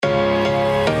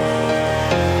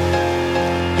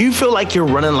feel like you're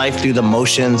running life through the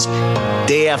motions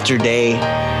day after day?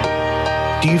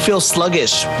 Do you feel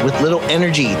sluggish with little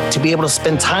energy to be able to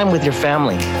spend time with your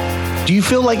family? Do you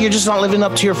feel like you're just not living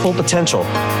up to your full potential?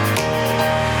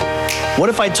 What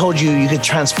if I told you you could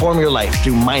transform your life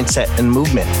through mindset and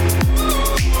movement?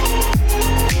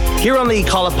 Here on the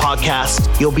Call It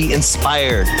podcast, you'll be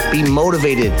inspired, be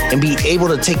motivated, and be able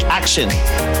to take action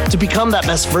to become that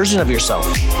best version of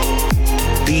yourself.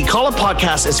 The Call It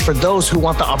podcast is for those who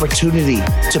want the opportunity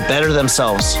to better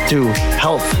themselves through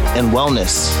health and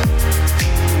wellness.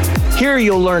 Here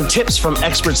you'll learn tips from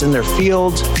experts in their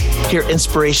field, hear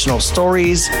inspirational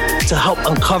stories to help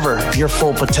uncover your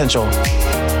full potential.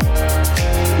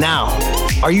 Now,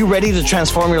 are you ready to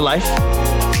transform your life?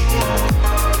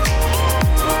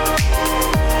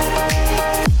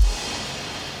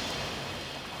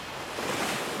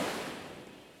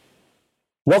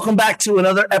 Welcome back to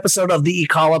another episode of the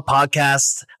Call It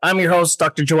podcast. I'm your host,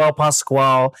 Dr. Joel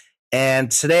Pascual. And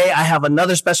today I have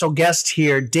another special guest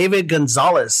here, David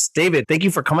Gonzales. David, thank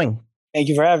you for coming. Thank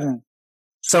you for having me.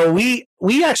 So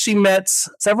we actually met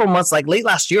several months, like late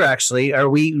last year, actually, or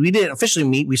we didn't officially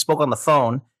meet. We spoke on the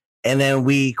phone and then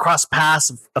we crossed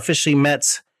paths, officially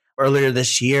met earlier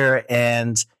this year.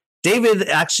 And David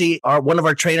actually are one of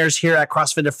our trainers here at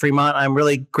CrossFit of Fremont. I'm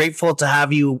really grateful to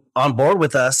have you on board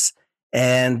with us.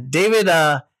 And David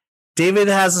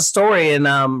has a story,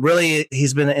 and really,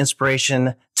 he's been an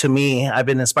inspiration to me. I've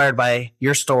been inspired by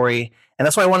your story, and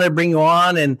that's why I wanted to bring you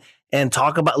on and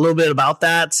talk about a little bit about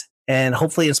that, and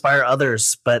hopefully inspire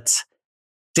others. But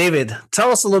David,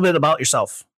 tell us a little bit about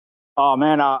yourself. Oh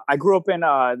man, I grew up in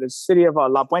the city of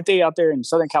La Puente out there in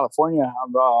Southern California.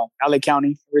 I'm LA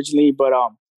County originally, but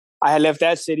I had left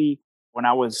that city when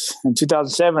I was in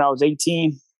 2007. I was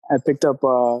 18. I picked up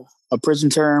a prison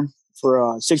term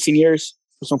for 16 years.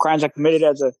 Some crimes I committed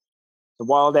as a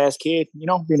wild ass kid,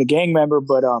 being a gang member.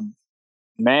 But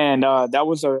that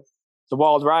was a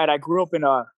wild ride. I grew up in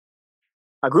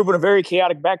a very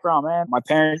chaotic background, man. My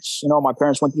parents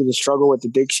went through the struggle with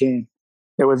addiction.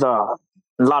 There was a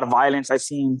lot of violence I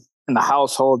seen in the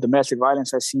household, domestic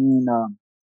violence I seen,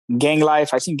 gang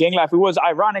life. I seen gang life. It was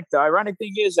ironic. The ironic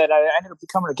thing is that I ended up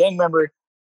becoming a gang member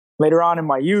later on in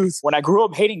my youth. When I grew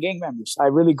up hating gang members, I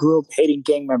really grew up hating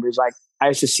gang members. Like, I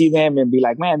used to see them and be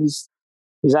like, man, these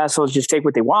assholes just take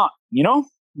what they want,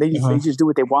 They just do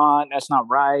what they want. That's not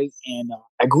right. And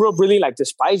I grew up really like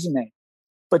despising that.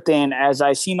 But then as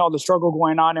I seen all the struggle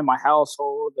going on in my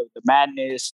household, the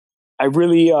madness, I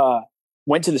really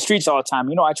went to the streets all the time.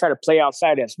 I try to play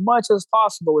outside as much as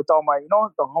possible with all my,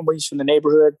 the homies from the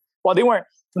neighborhood. Well, they weren't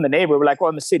from the neighborhood, but like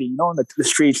in the city, in the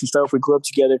streets and stuff. We grew up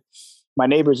together, my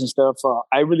neighbors and stuff.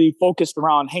 I really focused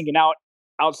around hanging out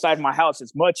outside my house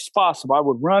as much as possible. I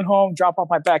would run home, drop off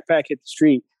my backpack, hit the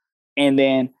street. And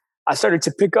then I started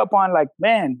to pick up on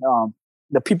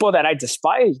the people that I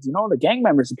despised, the gang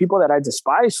members, the people that I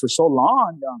despised for so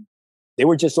long, they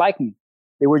were just like me.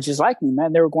 They were just like me,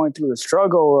 man. They were going through the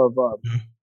struggle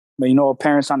of,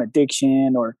 parents on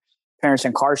addiction or parents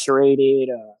incarcerated.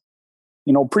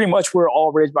 Pretty much we're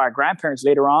all raised by our grandparents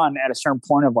later on at a certain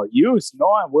point of our youth,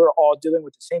 and we're all dealing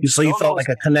with the same. So you felt like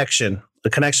a connection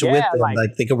with them,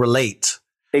 like they could relate.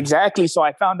 Exactly. So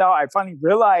I finally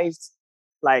realized,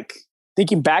 like,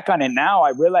 thinking back on it now,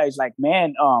 I realized, like,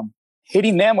 man,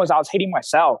 hating them I was hating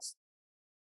myself,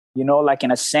 like,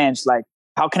 in a sense, like,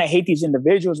 how can I hate these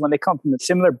individuals when they come from the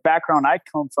similar background I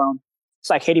come from? It's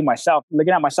like hating myself,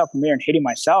 looking at myself in the mirror and hating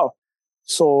myself.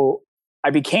 So I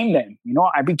became them,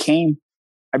 I became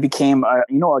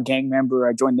a gang member.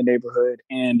 I joined the neighborhood,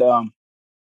 and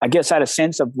I guess I had a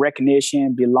sense of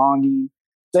recognition, belonging,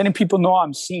 letting people know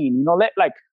I'm seen.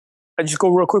 I just go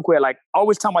real quick with, like, I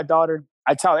always tell my daughter,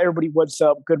 I tell everybody, what's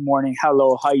up, good morning,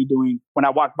 hello, how you doing? When I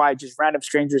walk by just random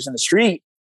strangers in the street,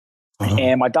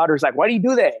 and my daughter's like, why do you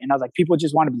do that? And I was like, people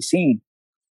just want to be seen.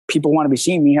 People want to be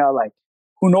seen.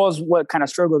 Who knows what kind of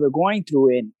struggle they're going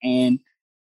through, and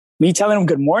me telling them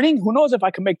good morning, who knows if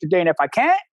I can make their day. And if I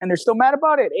can't, and they're still mad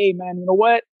about it, hey, man, you know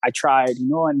what? I tried,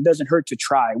 and it doesn't hurt to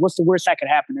try. What's the worst that could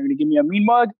happen? They're going to give me a mean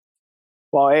mug?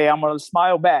 Well, hey, I'm going to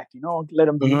smile back, let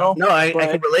them, No, I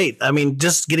can relate. I mean,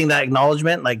 just getting that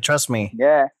acknowledgement, like, trust me.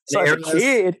 Yeah. So as a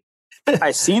kid,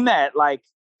 I seen that, like,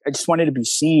 I just wanted to be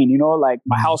seen, like,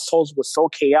 my household was so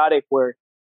chaotic where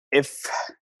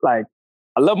I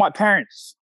love my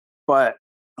parents, but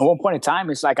at one point in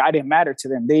time, it's like I didn't matter to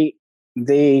them.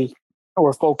 They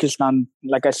were focused on,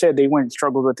 like I said, they went and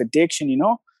struggled with addiction,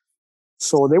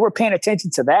 So they were paying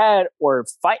attention to that or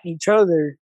fighting each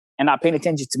other and not paying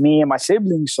attention to me and my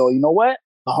siblings. So you know what?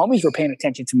 The homies were paying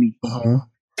attention to me.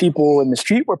 People in the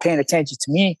street were paying attention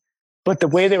to me. But the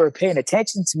way they were paying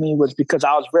attention to me was because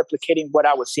I was replicating what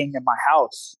I was seeing in my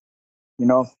house. You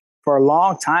know, for a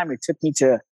long time, it took me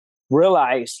to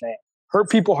realize that hurt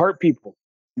people hurt people.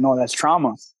 You know, that's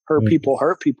trauma. Hurt people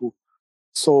hurt people.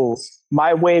 So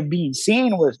my way of being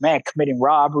seen was, man, committing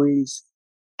robberies,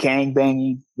 gang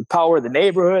banging, the power of the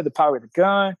neighborhood, the power of the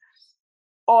gun,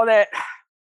 all that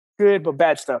good but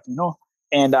bad stuff, you know?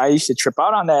 And I used to trip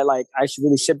out on that. Like, I used to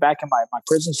really sit back in my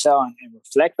prison cell and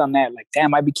reflect on that. Like,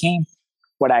 damn, I became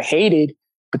what I hated,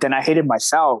 but then I hated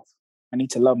myself. I need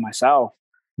to love myself.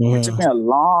 It took me a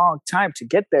long time to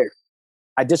get there.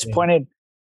 I disappointed,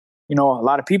 you know, a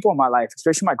lot of people in my life,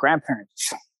 especially my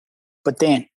grandparents. But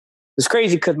then it's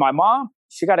crazy because my mom,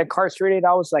 she got incarcerated.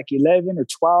 I was like 11 or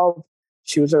 12.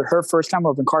 She was her first time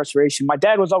of incarceration. My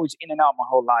dad was always in and out my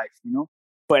whole life, you know.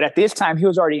 But at this time, he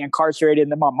was already incarcerated.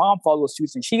 And then my mom followed suit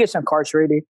and she gets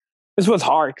incarcerated. This was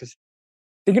hard because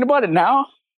thinking about it now,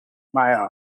 my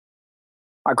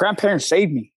grandparents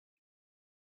saved me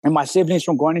and my siblings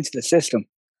from going into the system.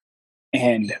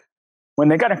 And when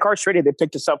they got incarcerated, they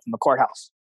picked us up from the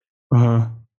courthouse.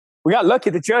 We got lucky.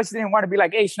 The judge didn't want to be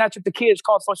like, hey, snatch up the kids,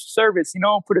 call social service, you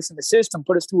know, put us in the system,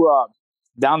 put us to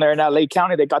down there in LA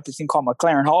County. They got this thing called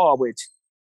McLaren Hall, which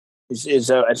is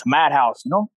a madhouse, you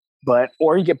know. But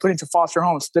or you get put into foster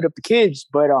home and split up the kids.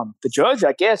 But the judge,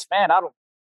 I guess, man,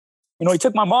 he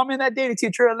took my mom in that day to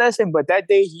teach her a lesson. But that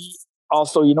day he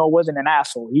also, you know, wasn't an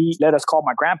asshole. He let us call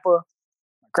my grandpa.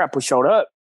 My grandpa showed up,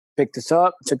 picked us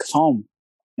up, took us home.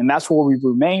 And that's where we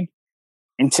remained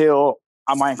until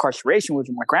my incarceration was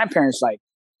with my grandparents. Like,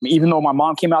 even though my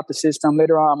mom came out the system,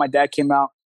 later on my dad came out,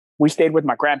 we stayed with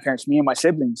my grandparents, me and my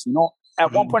siblings, you know.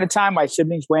 At one point in time, my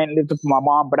siblings went and lived with my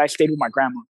mom, but I stayed with my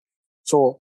grandma.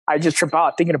 So I just trip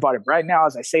out thinking about it right now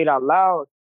as I say it out loud.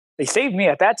 They saved me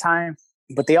at that time,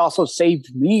 but they also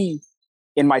saved me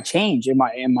in my change, in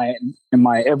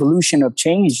my evolution of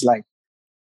change. Like,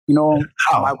 you know,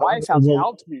 my wife has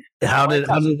helped me. How did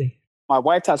they? My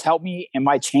wife has helped me in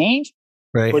my change.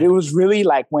 Right. But it was really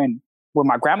like when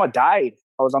my grandma died,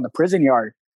 I was on the prison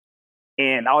yard.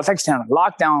 And I was actually on a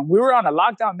lockdown. We were on a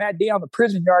lockdown that day on the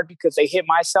prison yard because they hit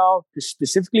my cell,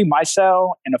 specifically my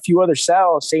cell and a few other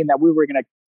cells, saying that we were going to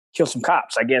kill some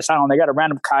cops. I guess, I don't know, they got a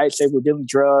random kite, say we're dealing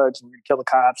drugs, we're going to kill the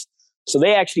cops. So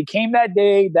they actually came that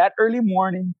day, that early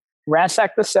morning,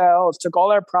 ransacked the cells, took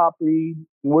all our property.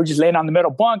 We're just laying on the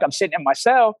middle bunk. I'm sitting in my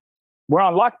cell. We're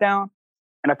on lockdown.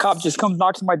 And a cop just comes,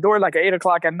 knocks on my door like at 8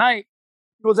 o'clock at night.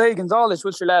 He goes, hey, Gonzales,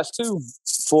 what's your last two?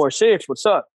 4-6, what's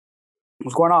up?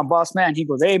 What's going on, boss man? He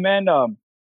goes, hey, man,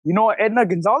 you know Edna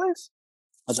Gonzales?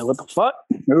 I was like, what the fuck?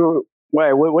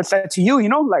 Wait, what's that to you? You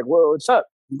know, like, what's up?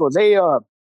 He goes, hey,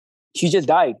 she just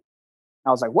died.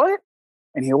 I was like, what?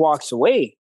 And he walks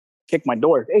away, kicked my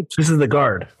door. Hey, this is the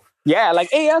guard. Yeah, like,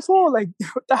 hey, asshole, like,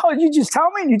 what the hell did you just tell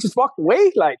me? And you just walked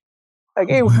away? Like,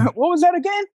 hey, what was that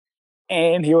again?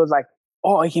 And he was like,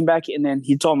 oh, he came back and then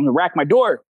he told him to rack my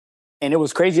door. And it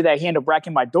was crazy that he ended up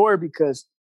racking my door because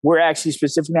we're actually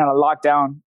specifically on a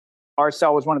lockdown. Our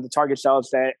cell was one of the target cells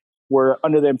that were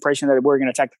under the impression that we were going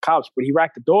to attack the cops. But he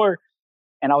racked the door,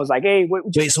 and I was like, "Hey,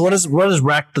 wait. So what does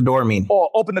rack the door mean?" Oh,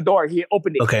 open the door. He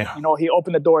opened it. Okay. You know, he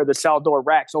opened the door. The cell door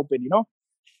racks open. You know,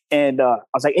 and I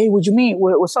was like, "Hey, what you mean?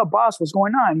 What's up, boss? What's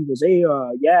going on?" He goes, "Hey,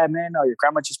 yeah, man, your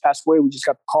grandma just passed away. We just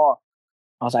got the call."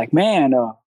 I was like, "Man,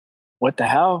 what the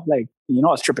hell?" Like, you know,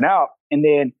 I was tripping out, and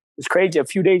then. It's crazy. A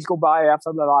few days go by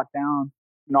after the lockdown.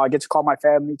 You know, I get to call my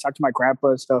family, talk to my grandpa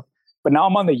and stuff. But now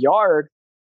I'm on the yard.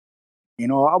 You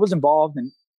know, I was involved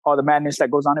in all the madness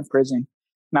that goes on in prison.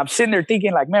 And I'm sitting there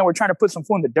thinking like, man, we're trying to put some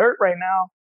food in the dirt right now.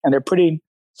 And they're putting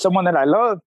someone that I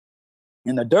love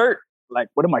in the dirt. Like,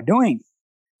 what am I doing?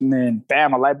 And then,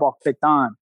 bam, a light bulb clicked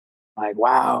on. Like,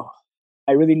 wow,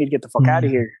 I really need to get the fuck out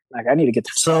of here. Like, I need to get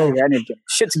the fuck out of here. I need to get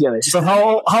shit together. So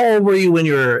how old were you when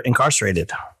you were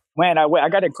incarcerated? Man, I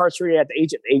got incarcerated at the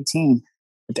age of 18.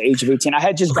 At the age of 18, I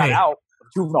had just got out of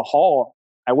juvenile hall.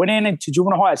 I went into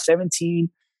juvenile hall at 17,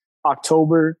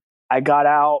 October. I got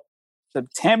out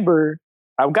September.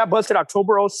 I got busted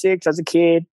October 06 as a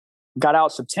kid. Got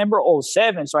out September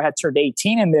 07, so I had turned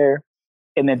 18 in there.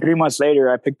 And then 3 months later,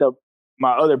 I picked up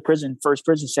my other first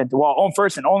prison sentence. Well,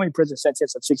 first and only prison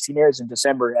sentence of 16 years in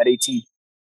December at 18.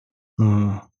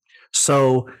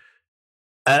 So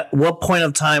at what point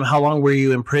of time, how long were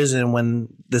you in prison when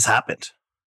this happened?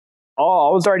 Oh,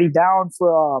 I was already down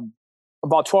for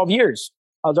about 12 years.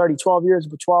 I was already 12 years,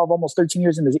 but 12, almost 13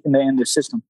 years in the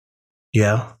system.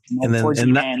 Yeah. You know,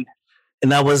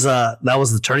 and that was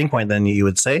the turning point then, you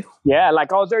would say? Yeah,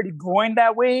 like I was already going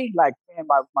that way. Like, man,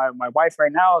 my wife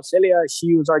right now, Celia,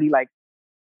 she was already like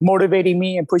motivating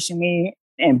me and pushing me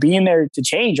and being there to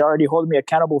change, already holding me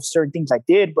accountable for certain things I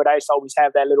did. But I used to always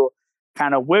have that little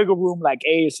kind of wiggle room, like,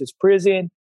 hey, it's this prison.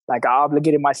 Like, I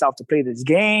obligated myself to play this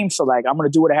game. So, like, I'm going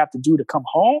to do what I have to do to come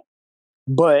home.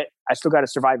 But I still got to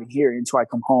survive in here until I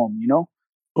come home, you know?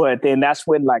 But then that's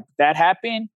when, like, that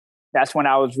happened. That's when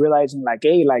I was realizing, like,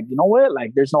 hey, like, you know what?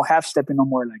 Like, there's no half stepping no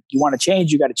more. Like, you want to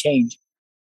change, you got to change.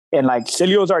 And, like,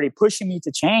 Cilio's already pushing me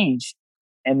to change.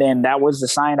 And then that was the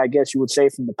sign, I guess you would say,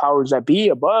 from the powers that be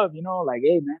above, you know, like,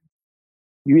 hey, man,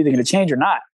 you're either going to change or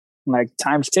not. Like,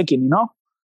 time's ticking, you know?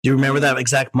 Do you remember that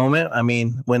exact moment? I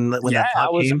mean, when that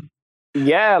thought came?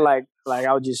 Yeah, like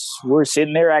I was just, we're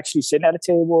sitting there, actually sitting at a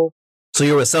table. So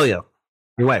you were with Celia,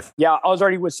 your wife? Yeah, I was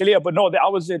already with Celia, but no,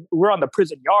 we're on the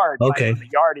prison yard. Okay. Like, the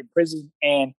yard in prison,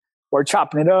 and we're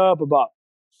chopping it up about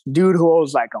dude who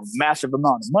owes like a massive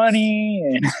amount of money,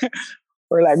 and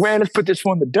we're like, man, let's put this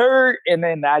one in the dirt. And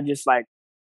then and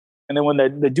then when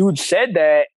the dude said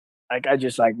that, like, I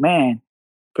just like, man,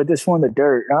 put this one in the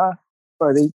dirt, huh?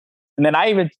 And then I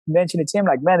even mentioned it to him,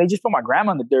 like, man, they just put my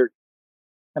grandma in the dirt.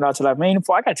 And I was like, man,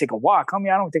 I got to take a walk. I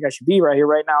don't think I should be right here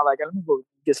right now. Like, let me go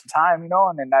get some time, you know?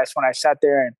 And then that's when I sat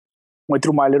there and went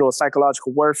through my little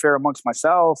psychological warfare amongst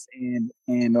myself. And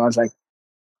I was like,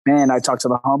 man, I talked to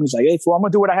the homies, like, hey, fool, I'm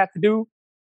going to do what I have to do.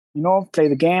 You know, play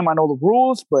the game. I know the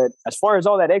rules. But as far as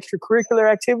all that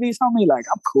extracurricular activities, homie, like,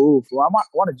 I'm cool, fool. I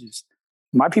want to just,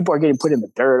 my people are getting put in the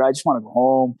dirt. I just want to go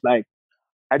home. Like,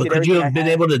 Could you have been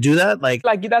able to do that? Like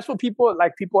that's what people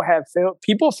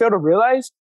fail to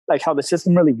realize, like, how the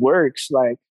system really works.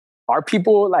 Like, our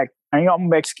people, like, I'm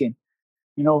Mexican,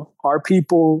 you know, our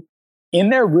people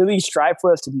in there really strive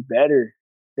for us to be better.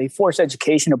 They force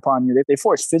education upon you. They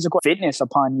force physical fitness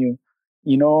upon you,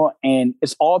 you know, and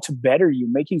it's all to better you,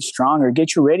 make you stronger,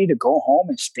 get you ready to go home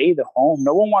and stay the home.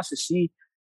 No one wants to see,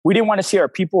 we didn't want to see our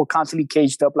people constantly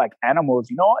caged up like animals.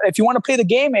 You know, if you want to play the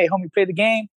game, hey, homie, play the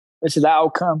game. This is the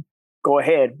outcome. Go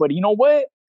ahead. But you know what?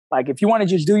 Like, if you want to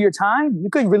just do your time, you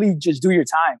could really just do your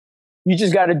time. You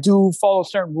just got to follow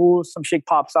certain rules. Some shit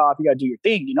pops off. You got to do your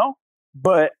thing, you know?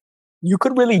 But you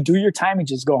could really do your time and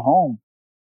just go home,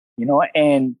 you know?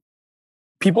 And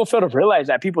people fail to realize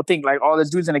that. People think, like, oh,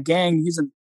 this dude's in a gang. He's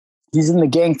in the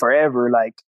gang forever.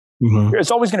 Like,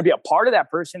 it's always going to be a part of that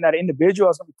person. That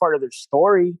individual is going to be part of their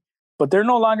story. But they're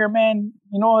no longer, man,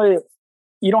 you know,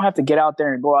 you don't have to get out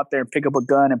there and go out there and pick up a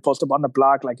gun and post up on the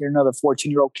block like you're another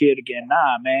 14-year-old kid again.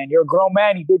 Nah, man, you're a grown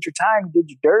man. You did your time. You did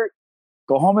your dirt.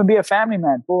 Go home and be a family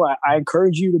man. Boy, I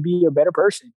encourage you to be a better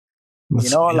person. You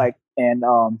know, like, and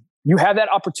you have that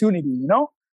opportunity, you know?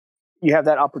 You have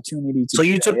that opportunity to. So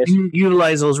you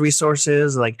utilize those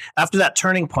resources. Like, after that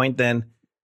turning point, then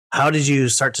how did you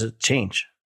start to change?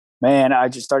 Man, I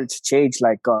just started to change.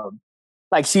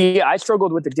 See, I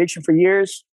struggled with addiction for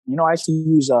years. You know, I used to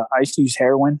use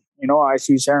heroin. You know, I used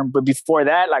to use heroin. But before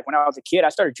that, like, when I was a kid, I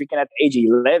started drinking at the age of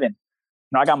 11. You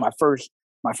know, I got my first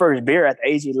beer at the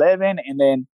age of 11, and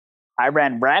then I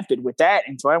ran rampant with that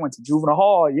until I went to juvenile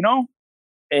hall, you know?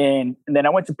 And then I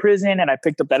went to prison, and I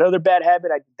picked up that other bad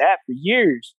habit. I did that for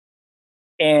years.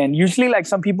 And usually, like,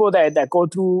 some people that go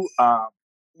through,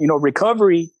 you know,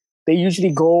 recovery, they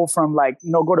usually go from, like,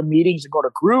 you know, go to meetings and go to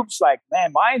groups. Like,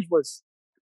 man, mine was,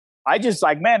 I just,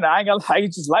 like, man, I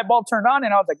just light bulb turned on,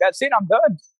 and I was like, that's it, I'm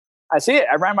done. That's it.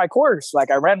 I ran my course.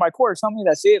 Like, I ran my course. Tell me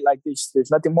that's it. Like, there's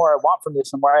nothing more I want from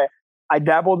this. And where I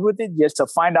dabbled with it just to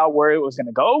find out where it was going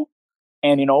to go.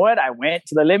 And you know what? I went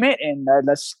to the limit, and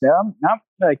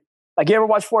like you ever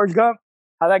watch Forrest Gump?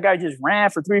 How that guy just ran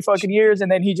for 3 fucking years,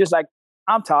 and then he just like,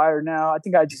 I'm tired now. I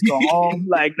think I just go home.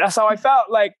 Like, that's how I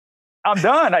felt. Like, I'm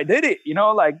done. I did it. You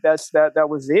know, like, that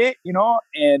was it. You know,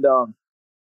 and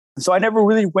so I never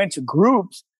really went to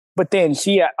groups. But then,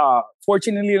 see,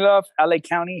 fortunately enough, LA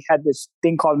County had this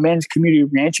thing called Men's Community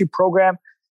Reentry Program,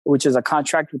 which is a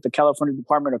contract with the California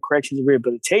Department of Corrections and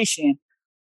Rehabilitation,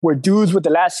 where dudes with the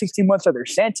last 16 months of their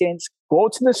sentence go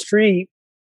to the street,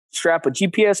 strap a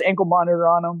GPS ankle monitor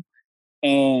on them,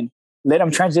 and let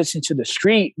them transition to the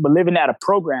street, but living at a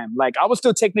program. Like, I was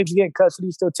still technically in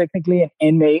custody, still technically an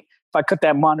inmate. If I cut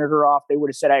that monitor off, they would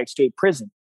have said I escaped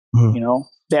prison. You know,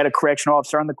 they had a correctional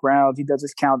officer on the ground. He does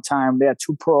his count time. They had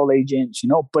 2 parole agents, you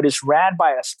know, but it's ran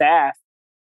by a staff.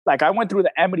 Like, I went through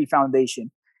the Amity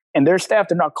Foundation, and their staff,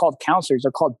 they're not called counselors.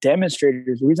 They're called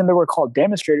demonstrators. The reason they were called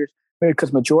demonstrators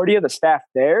because majority of the staff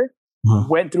there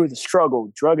went through the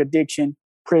struggle, drug addiction,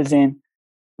 prison,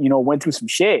 you know, went through some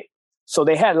shit. So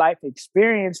they had life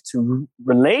experience to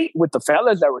relate with the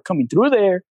fellas that were coming through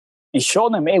there and show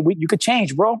them, hey, you could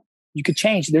change, bro. You could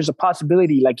change. There's a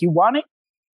possibility. Like, you want it,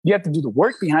 you have to do the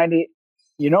work behind it,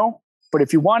 you know? But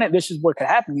if you want it, this is what could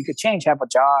happen. You could change, have a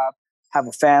job, have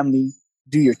a family,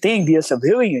 do your thing, be a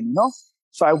civilian, you know?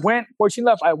 So I went, fortunately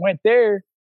enough, I went there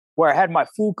where I had my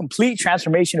full, complete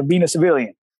transformation of being a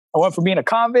civilian. I went from being a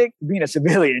convict to being a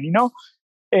civilian, you know?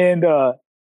 And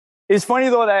it's funny,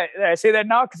 though, that I say that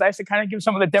now because I used to kind of give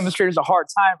some of the demonstrators a hard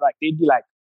time. Like, they'd be like,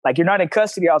 you're not in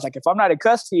custody. I was like, if I'm not in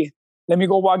custody, let me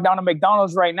go walk down to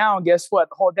McDonald's right now. And guess what?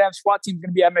 The whole damn SWAT team's going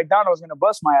to be at McDonald's going to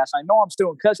bust my ass. I know I'm still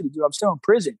in custody, dude. I'm still in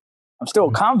prison. I'm still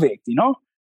a convict, you know?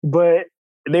 But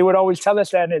they would always tell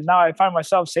us that. And now I find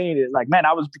myself saying it like, man,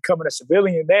 I was becoming a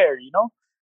civilian there, you know?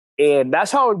 And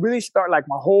that's how it really started, like,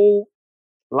 my whole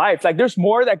life. Like, there's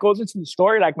more that goes into the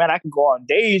story. Like, man, I can go on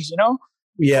days, you know?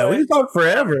 Yeah, we can talk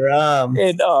forever. So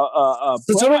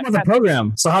tell me about the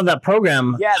program. So how that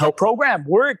program helped? The program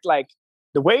worked. Like,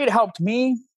 the way it helped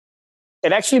me,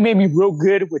 it actually made me real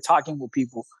good with talking with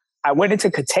people. I went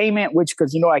into containment, which,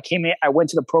 because, you know, I went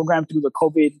to the program through the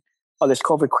COVID, all this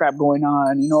COVID crap going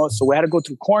on, you know, so we had to go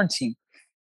through quarantine.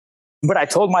 But I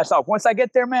told myself, once I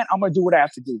get there, man, I'm going to do what I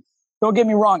have to do. Don't get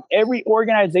me wrong. Every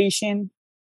organization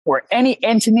or any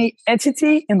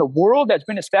entity in the world that's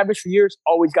been established for years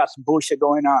always got some bullshit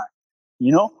going on,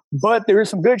 you know? But there is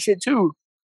some good shit too.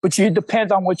 But it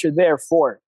depends on what you're there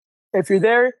for. If you're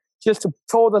there just to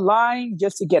toe the line,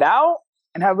 just to get out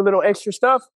and have a little extra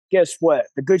stuff, guess what?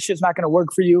 The good shit's not going to work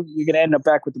for you. You're going to end up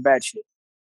back with the bad shit.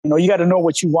 You know, you got to know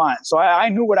what you want. So I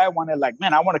knew what I wanted. Like,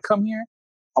 man, I want to come here.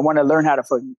 I want to learn how to,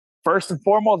 first and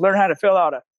foremost, learn how to fill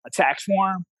out a tax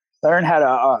form, learn how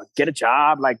to get a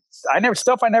job. Like, I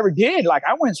never did. Like,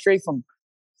 I went straight from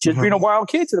just being a wild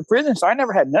kid to the prison. So I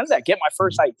never had none of that. Get my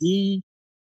first ID,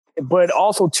 but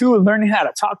also too, learning how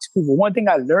to talk to people. One thing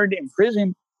I learned in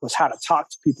prison was how to talk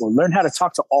to people, learn how to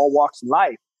talk to all walks of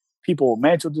life, people with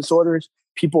mental disorders,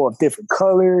 people of different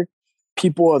color,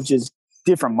 people of just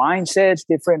different mindsets,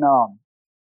 different,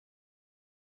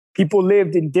 people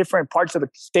lived in different parts of the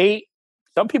state.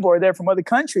 Some people are there from other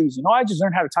countries. You know, I just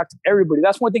learned how to talk to everybody.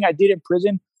 That's one thing I did in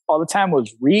prison all the time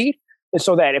was read. And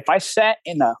so that if I sat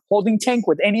in a holding tank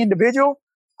with any individual,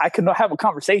 I could have a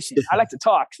conversation. I like to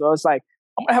talk. So it's like,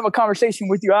 I'm going to have a conversation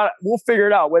with you. We'll figure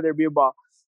it out, whether it be about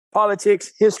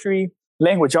politics, history,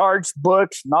 language arts,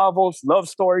 books, novels, love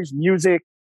stories, music.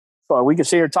 So we could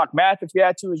sit here and talk math if we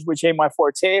had to, which ain't my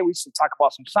forte. We should talk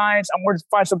about some science. I'm going to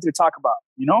find something to talk about,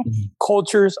 you know,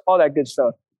 cultures, all that good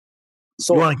stuff.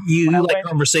 So you like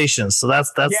conversations. So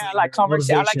that's I like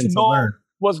conversation. I like to know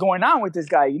what's going on with this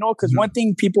guy, you know, because one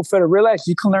thing people fail to realize,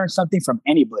 you can learn something from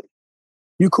anybody.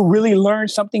 You could really learn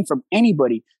something from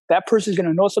anybody. That person's going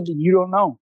to know something you don't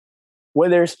know.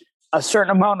 Whether there's a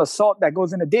certain amount of salt that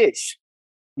goes in a dish,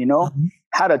 you know,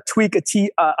 how to tweak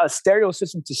a stereo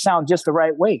system to sound just the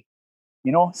right way,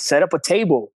 you know, set up a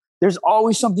table. There's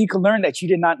always something you can learn that you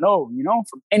did not know, you know,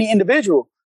 from any individual.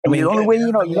 And the only way,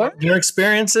 you know, you learn their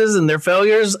experiences and their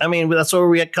failures. I mean, that's where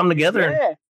we come together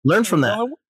and learn from that.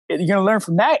 You're going to learn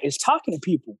from that is talking to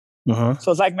people.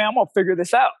 So it's like, man, I'm going to figure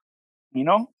this out, you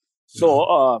know?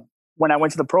 So when I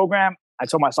went to the program, I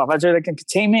told myself, I did like in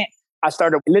containment. I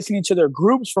started listening to their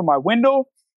groups from my window,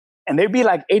 and they'd be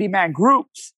like 80-man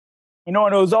groups, you know,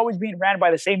 and it was always being ran by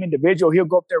the same individual. He'll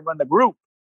go up there and run the group,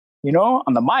 you know,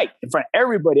 on the mic in front of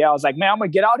everybody. I was like, man, I'm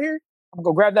going to get out here. I'm going to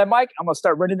go grab that mic. I'm going to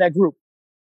start running that group.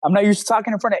 I'm not used to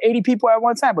talking in front of 80 people at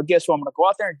one time, but guess what? I'm going to go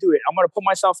out there and do it. I'm going to put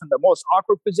myself in the most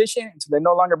awkward position until they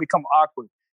no longer become awkward.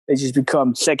 They just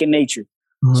become second nature.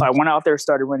 So I went out there,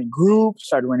 started running group.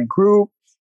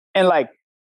 And like,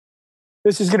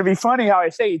 this is going to be funny how I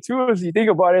say it too, as you think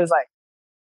about it. It's like,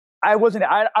 I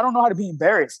don't know how to be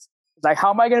embarrassed. It's like, how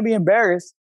am I going to be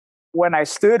embarrassed when I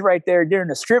stood right there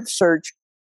during a strip search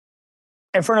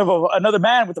in front of another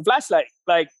man with a flashlight?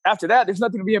 Like, after that, there's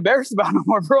nothing to be embarrassed about no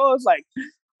more, bro. It's like,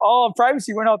 all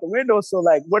privacy went out the window. So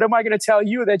like, what am I going to tell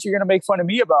you that you're going to make fun of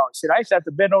me about? Shit, I used to have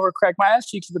to bend over, crack my ass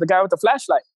cheeks with the guy with the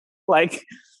flashlight. Like,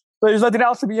 but there's nothing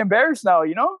else to be embarrassed now,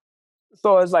 you know?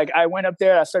 So it's like, I went up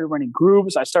there, I started running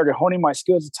groups. I started honing my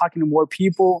skills and talking to more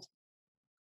people,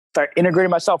 start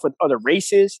integrating myself with other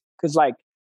races. Cause like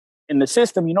in the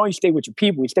system, you know, you stay with your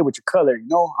people, you stay with your color, you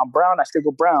know, I'm brown, I stay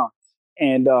with brown.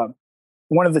 And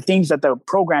one of the things that the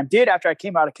program did after I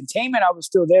came out of containment, I was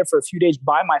still there for a few days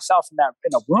by myself in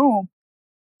a room.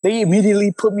 They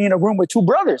immediately put me in a room with two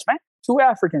brothers, man, two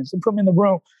Africans. They put me in the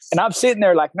room, and I'm sitting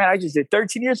there like, man, I just did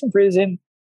 13 years in prison,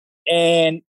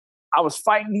 and I was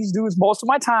fighting these dudes most of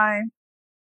my time.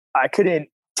 I couldn't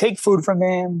take food from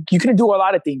them. You couldn't do a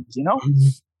lot of things, you know?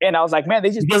 And I was like, man, they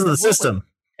just... Because of the system.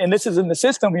 And this is in the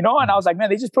system, you know? And I was like, man,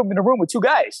 they just put me in a room with two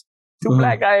guys, two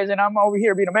black guys, and I'm over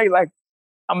here being a mate. Like,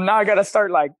 I got to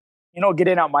start like, you know,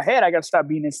 getting out my head. I got to stop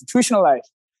being institutionalized.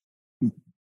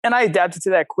 And I adapted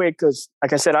to that quick because,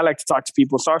 like I said, I like to talk to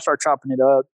people. So I start chopping it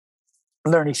up,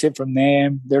 learning shit from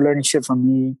them. They're learning shit from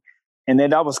me. And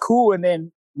then that was cool. And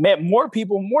then met more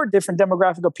people, more different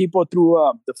demographic of people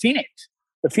through the Phoenix.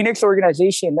 The Phoenix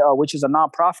organization, which is a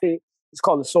nonprofit, it's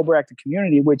called the Sober Active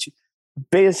Community, which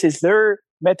bases their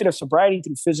method of sobriety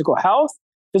through physical health,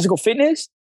 physical fitness,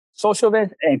 social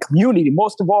events, and community.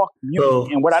 Most of all,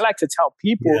 community. And what I like to tell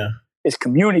people is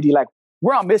community. Like,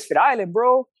 we're on Misfit Island,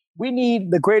 bro. We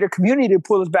need the greater community to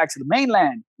pull us back to the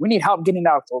mainland. We need help getting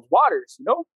out of those waters, you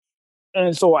know?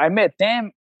 And so I met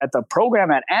them at the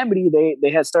program at Amity.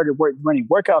 They had started running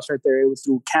workouts right there. It was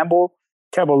through Campbell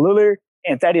Lillard,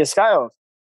 and Thaddeus Skiles.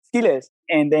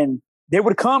 And then they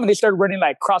would come and they started running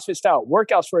like CrossFit style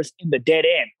workouts for us in the dead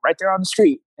end, right there on the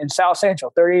street in South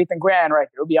Central, 38th and Grand, right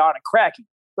there. It'll be on and cracking,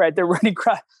 right there, running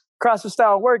CrossFit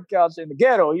style workouts in the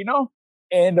ghetto, you know?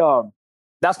 And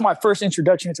that's my first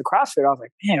introduction into CrossFit. I was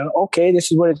like, man, okay,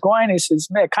 this is what it's going.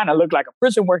 Man, it kind of looked like a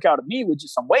prison workout to me with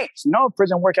just some weights, you know,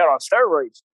 prison workout on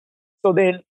steroids. So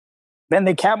then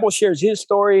the Campbell shares his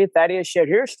story. Thaddeus shared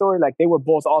his story. Like, they were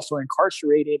both also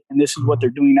incarcerated, and this is what they're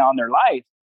doing now in their life.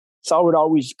 So I would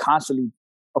always constantly,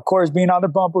 of course, being on the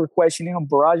bumper, questioning them,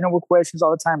 barraging them with questions all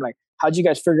the time. Like, how'd you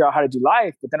guys figure out how to do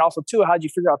life? But then also, too, how'd you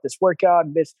figure out this workout?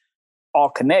 And this all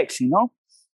connects, you know?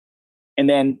 And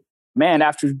then, man,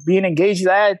 after being engaged in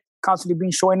that,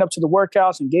 constantly showing up to the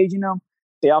workouts, engaging them,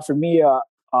 they offered me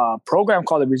a program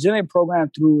called the Resilient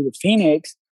Program through the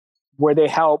Phoenix, where they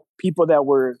help people that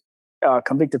were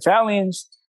convicted felons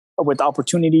with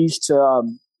opportunities to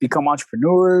become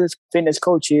entrepreneurs, fitness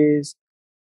coaches,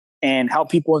 and help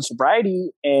people in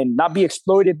sobriety and not be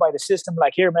exploited by the system.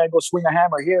 Like, here, man, go swing a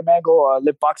hammer. Here, man, go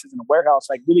lift boxes in a warehouse.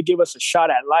 Like, really give us a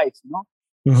shot at life, you know?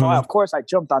 Mm-hmm. So, of course, I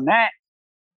jumped on that.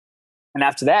 And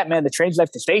after that, man, the trains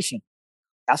left the station.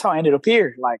 That's how I ended up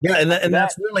here. Like, yeah, and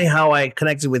that's really how I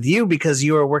connected with you, because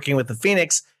you were working with the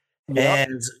Phoenix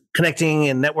and connecting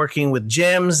and networking with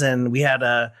gyms. And we had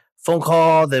a phone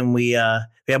call. Then we had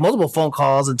multiple phone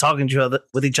calls and talking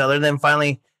with each other. And then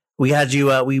finally, we had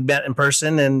you, we met in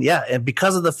person, and and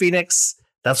because of the Phoenix,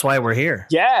 that's why we're here.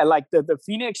 Yeah, like the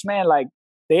Phoenix, man, like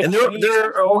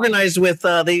they're organized with,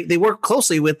 they work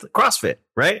closely with CrossFit,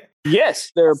 right?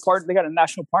 Yes, they got a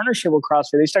national partnership with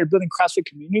CrossFit. They started building CrossFit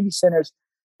community centers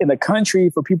in the country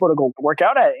for people to go work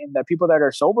out at, and the people that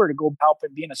are sober to go help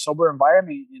and be in a sober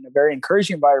environment, in a very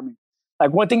encouraging environment.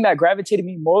 Like, one thing that gravitated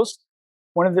me most,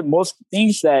 one of the most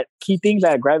key things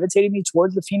that gravitated me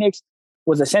towards the Phoenix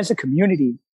was a sense of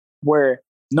community, where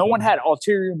no one had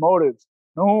ulterior motives.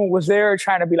 No one was there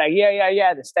trying to be like,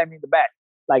 yeah, then stab me in the back.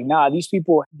 Like, nah, these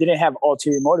people didn't have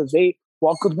ulterior motives. They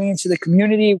welcomed me into the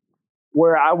community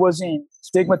where I wasn't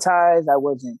stigmatized. I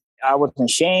wasn't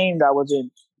shamed. I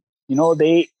wasn't, you know,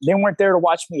 they weren't there to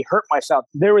watch me hurt myself.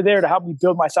 They were there to help me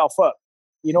build myself up.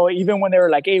 You know, even when they were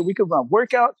like, hey, we could run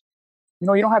workouts. You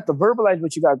know, you don't have to verbalize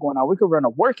what you got going on. We could run a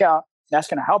workout. That's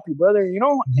going to help you, brother, you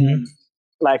know? Mm-hmm. And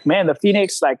like, man, the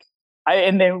Phoenix, like,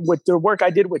 and then with the work I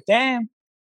did with them,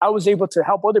 I was able to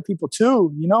help other people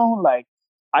too. You know, like,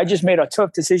 I just made a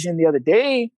tough decision the other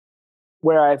day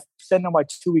where I sent them my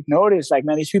 2-week notice. Like,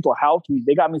 man, these people helped me.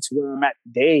 They got me to where I'm at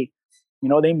today. You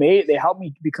know, they helped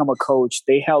me become a coach.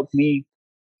 They helped me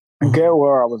get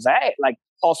where I was at. Like,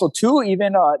 also too,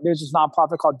 even there's this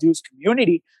nonprofit called Deuce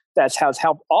Community that has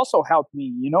helped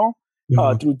me, you know,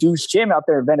 through Deuce Gym out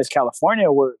there in Venice,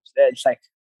 California, where it's like,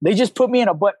 they just put me in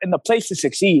the place to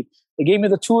succeed. They gave me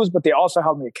the tools, but they also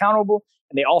held me accountable,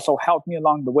 and they also helped me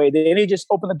along the way. They didn't just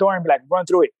open the door and be like, run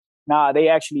through it. Nah, they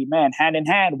actually, man, hand in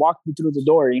hand, walked me through the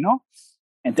door, you know?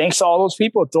 And thanks to all those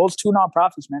people, those two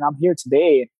nonprofits, man, I'm here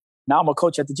today. Now I'm a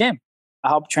coach at the gym. I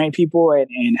help train people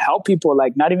and help people,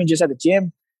 like, not even just at the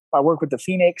gym. I work with the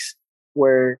Phoenix,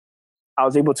 where I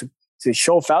was able to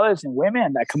show fellas and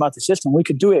women that come out the system, we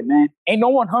could do it, man. Ain't no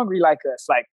one hungry like us.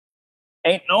 Like,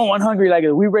 ain't no one hungry like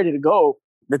us. We ready to go.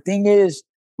 The thing is,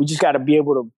 we just got to be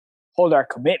able to hold our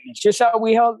commitments. Just how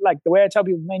we held, like, the way I tell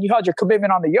people, man, you held your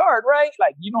commitment on the yard, right?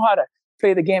 Like, you know how to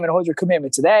play the game and hold your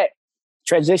commitment to that.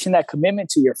 Transition that commitment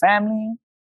to your family,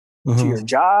 to your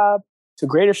job, to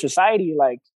greater society.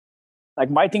 Like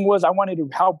my thing was, I wanted to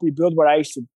help rebuild what I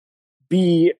used to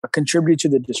be a contributor to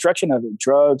the destruction of it.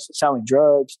 Drugs, selling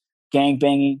drugs, gang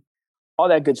banging, all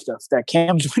that good stuff that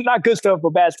comes, not good stuff,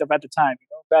 but bad stuff at the time, you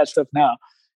know, bad stuff now.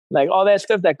 Like, all that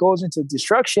stuff that goes into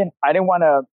destruction, I didn't want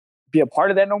to be a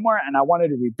part of that no more. And I wanted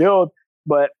to rebuild,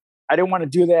 but I didn't want to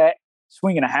do that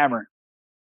swinging a hammer.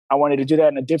 I wanted to do that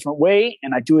in a different way.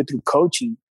 And I do it through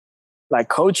coaching. Like,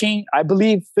 coaching, I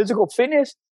believe physical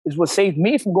fitness is what saved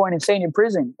me from going insane in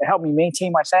prison. It helped me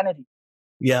maintain my sanity.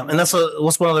 Yeah. And that's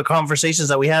what's one of the conversations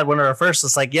that we had when we were first.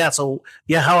 It's like, how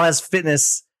has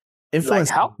fitness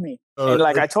influenced, like, helped me? And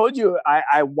like I told you,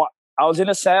 I was in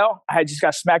a cell. I had just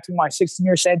got smacked with my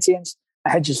 16-year sentence. I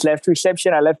had just left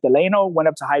reception. I left Delano, went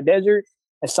up to High Desert,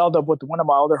 and sold up with one of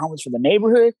my older homies from the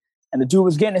neighborhood. And the dude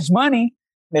was getting his money.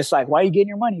 And it's like, why are you getting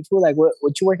your money? Fool? Like,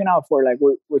 what you working out for? Like,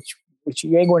 what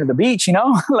you ain't going to the beach, you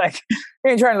know? Like,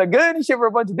 you ain't trying to look good and shit for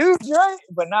a bunch of dudes, right?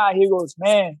 But nah, he goes,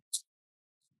 man.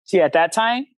 See, at that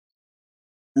time,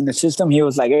 in the system, he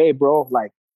was like, hey, bro,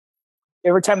 like,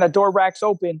 every time that door racks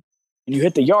open and you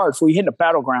hit the yard, fool, you hit the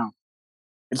battleground.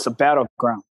 It's a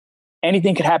battleground.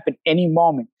 Anything could happen any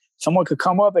moment. Someone could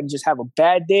come up and just have a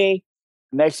bad day.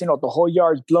 Next thing you know, the whole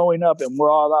yard's blowing up and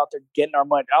we're all out there getting our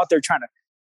money, out there trying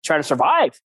to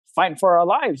survive, fighting for our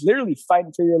lives, literally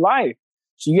fighting for your life.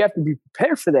 So you have to be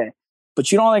prepared for that.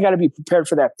 But you don't only got to be prepared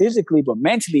for that physically, but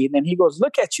mentally. And then he goes,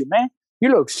 look at you, man.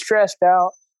 You look stressed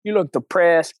out. You look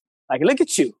depressed. Like, look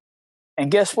at you.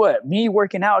 And guess what? Me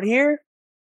working out here,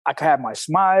 I can have my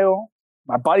smile.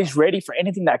 My body's ready for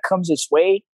anything that comes its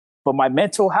way. But my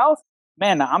mental health,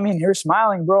 man, I'm in here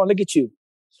smiling, bro. Look at you.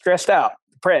 Stressed out,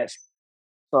 depressed.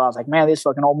 So I was like, man, this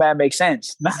fucking old man makes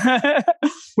sense.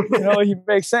 He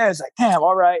makes sense. Like, damn,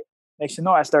 all right. Next thing you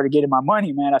know, I started getting my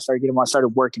money, man. I started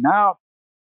working out.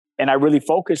 And I really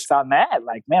focused on that.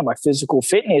 Like, man, my physical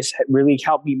fitness really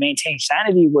helped me maintain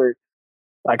sanity where,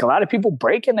 like, a lot of people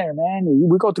break in there, man.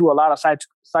 We go through a lot of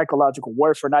psychological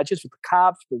warfare, not just with the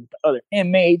cops, but with the other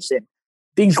inmates and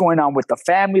things going on with the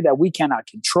family that we cannot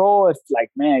control. If,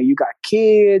 like, man, you got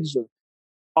kids or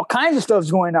all kinds of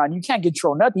stuff's going on. You can't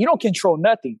control nothing. You don't control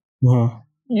nothing. Uh-huh.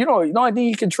 The only thing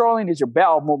you're controlling is your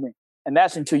bowel movement. And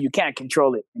that's until you can't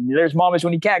control it. And there's moments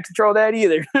when you can't control that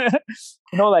either.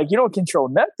 Like, you don't control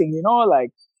nothing,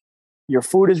 like your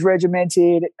food is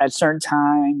regimented at certain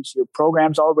times. Your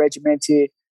program's all regimented.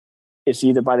 It's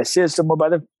either by the system or by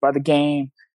the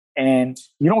game. And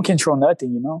you don't control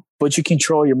nothing, but you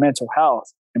control your mental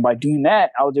health. And by doing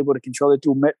that, I was able to control it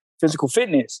through physical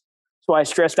fitness. So I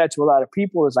stress that to a lot of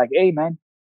people. It's like, hey, man,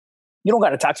 you don't got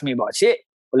to talk to me about shit,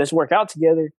 but let's work out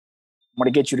together. I'm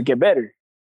going to get you to get better.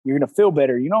 You're going to feel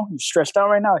better. You're stressed out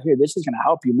right now. Here, this is going to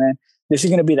help you, man. This is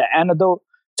going to be the antidote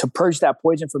to purge that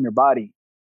poison from your body,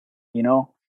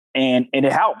 and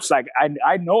it helps. Like,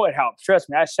 I know it helps. Trust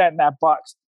me. I sat in that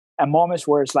box at moments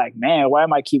where it's like, man, why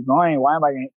am I keep going? Why am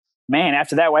I going to, man,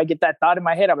 after that, when I get that thought in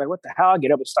my head, I'm like, what the hell? I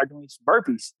get up and start doing some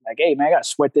burpees. Like, hey, man, I got to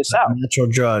sweat this out. Natural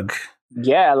drug.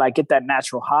 Yeah, like get that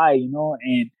natural high,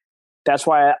 and that's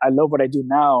why I love what I do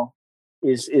now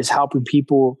is helping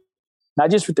people,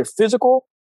 not just with their physical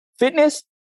fitness,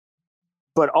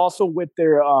 but also with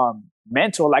their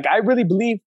mental. Like, I really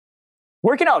believe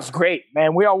working out is great,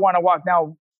 man. We all want to walk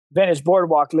down Venice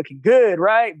Boardwalk looking good,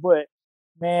 right? But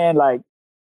man, like,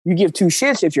 you give two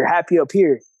shits if you're happy up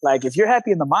here. Like, if you're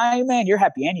happy in the mind, man, you're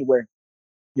happy anywhere.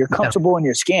 You're comfortable in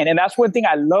your skin. And that's one thing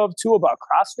I love too about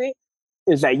CrossFit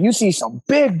is that you see some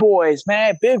big boys,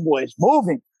 man,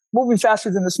 moving faster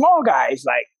than the small guys.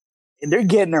 Like, and they're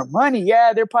getting their money.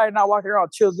 Yeah, they're probably not walking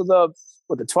around chiseled up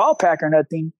with a 12-pack or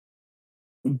nothing,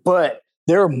 but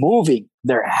they're moving.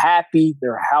 They're happy.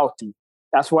 They're healthy.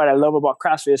 That's what I love about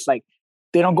CrossFit. It's like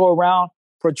they don't go around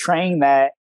portraying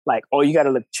that, like, oh, you got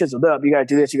to look chiseled up. You got to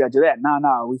do this. You got to do that.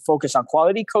 No. We focus on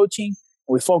quality coaching.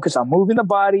 And we focus on moving the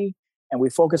body. And we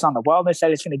focus on the wellness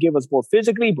that it's going to give us both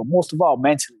physically, but most of all,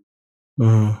 mentally.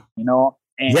 Mm-hmm.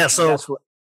 And yeah, so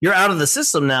you're out of the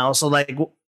system now. So, like,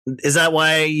 is that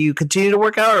why you continue to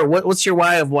work out, or what's your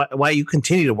why of why you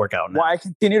continue to work out now? Why I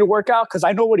continue to work out? Because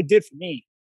I know what it did for me.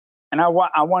 And I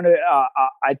want to,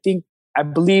 I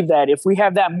believe that if we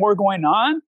have that more going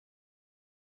on,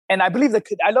 and I believe that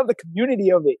I love the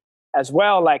community of it as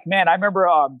well. Like, man, I remember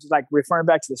like referring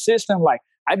back to the system, like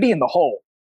I'd be in the hole,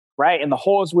 right? In the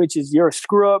holes, which is you're a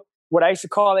screw up. What I used to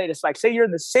call it, it's like, say you're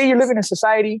living in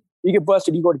society, you get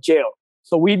busted, you go to jail.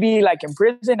 So we'd be like in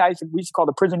prison. We used to call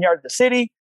the prison yard of the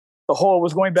city. The hole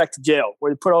was going back to jail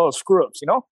where they put all those screw ups,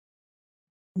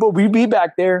 But we'd be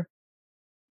back there,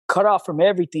 cut off from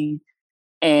everything.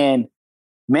 And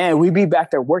man, we'd be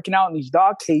back there working out in these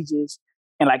dog cages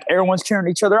and like everyone's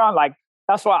cheering each other on. Like,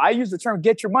 that's why I use the term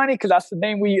 "get your money" because that's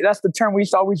the term we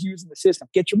used to always use in the system.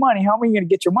 Get your money. How many you gonna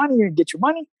get your money? You're gonna get your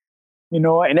money,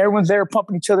 And everyone's there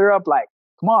pumping each other up. Like,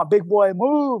 come on, big boy,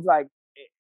 move! Like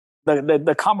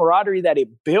the camaraderie that it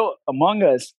built among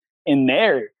us in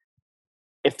there.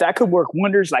 If that could work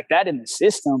wonders like that in the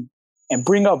system and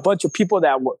bring up a bunch of people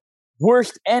that were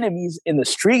worst enemies in the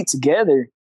street together,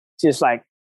 just like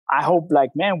I hope,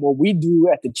 like, man, what we do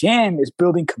at the gym is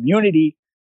building community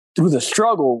through the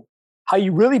struggle. How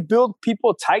you really build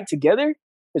people tight together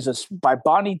is by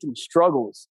bonding through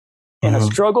struggles. And a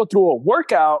struggle through a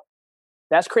workout,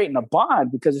 that's creating a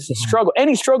bond because it's a struggle.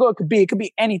 Any struggle it could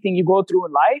be anything you go through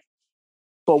in life.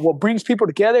 But what brings people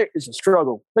together is a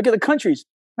struggle. Look at the countries.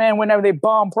 man, whenever they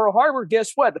bombed Pearl Harbor,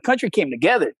 guess what? The country came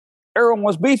together. Everyone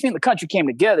was beefing. The country came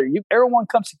together. Everyone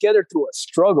comes together through a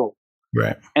struggle.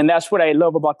 Right. And that's what I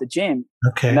love about the gym.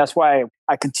 Okay. And that's why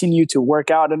I continue to work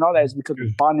out and all that, is because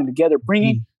we're bonding together,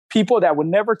 bringing people that would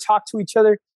never talk to each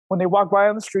other when they walk by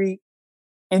on the street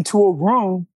into a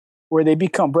room where they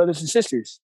become brothers and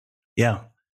sisters. Yeah.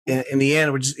 In the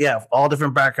end, we're just, all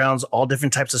different backgrounds, all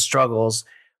different types of struggles,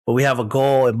 but we have a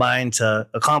goal in mind to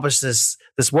accomplish this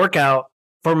workout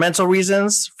for mental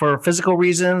reasons, for physical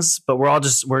reasons, but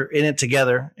we're in it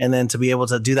together. And then to be able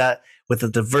to do that with a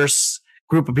diverse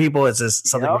group of people is just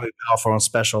something really powerful and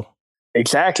special.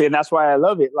 Exactly. And that's why I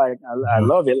love it. Like, I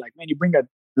love it. Like, man, you bring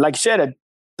like you said, a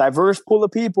diverse pool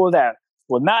of people that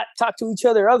will not talk to each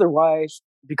other otherwise,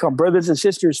 become brothers and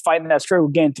sisters fighting that struggle,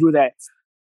 getting through that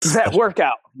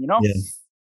workout, you know? Yeah.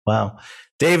 Wow.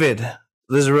 David,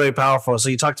 this is really powerful. So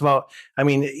you talked about,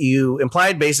 you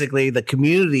implied basically the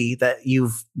community that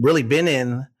you've really been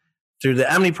in through the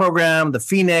Amity program, the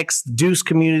Phoenix, the Deuce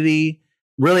community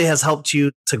really has helped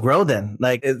you to grow then.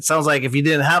 Like, it sounds like if you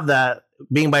didn't have that,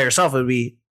 being by yourself, it would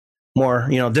be more,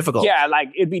 difficult. Yeah, like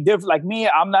it'd be different. Like me,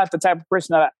 I'm not the type of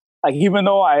person that, like, even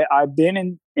though I've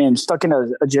been in stuck in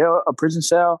a prison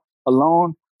cell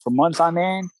alone for months on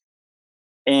end,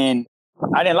 and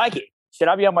I didn't like it. Should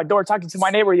I be on my door talking to my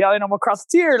neighbor, yelling at him across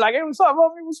the tier, like, "Hey, what's up,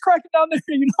 homie? What's cracking down there?"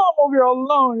 I'm over here all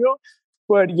alone,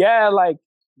 But yeah, like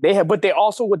what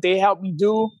they helped me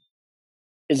do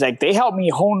is like they helped me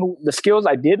hone the skills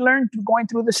I did learn through going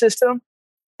through the system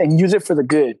and use it for the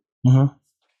good. Mm-hmm.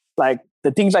 Like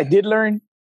the things I did learn,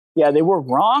 they were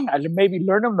wrong. I maybe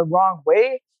learned them the wrong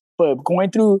way, but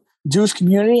going through Juice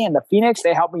community and the Phoenix,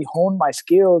 they helped me hone my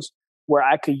skills where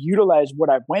I could utilize what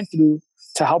I went through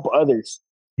to help others.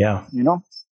 Yeah.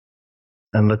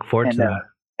 And look forward to that.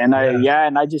 And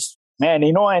I just, man,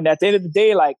 and at the end of the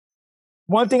day, like,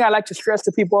 one thing I like to stress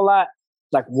to people a lot,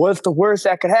 like, what's the worst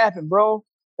that could happen, bro?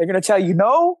 They're going to tell you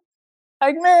no.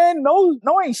 Like, man, no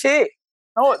ain't shit.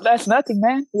 No, that's nothing,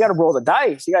 man. You got to roll the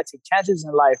dice. You got to take chances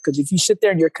in life. Because if you sit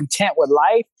there and you're content with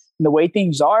life and the way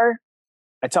things are,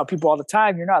 I tell people all the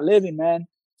time, you're not living, man.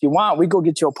 If you want, we go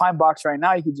get you a pine box right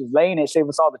now. You can just lay in it, save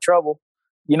us all the trouble.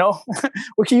 We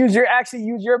can use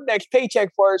your next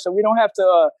paycheck for it, so we don't have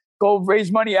to go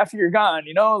raise money after you're gone.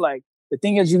 Like, the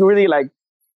thing is, you really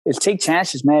is take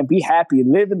chances, man. Be happy,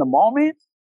 live in the moment.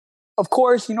 Of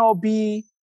course, be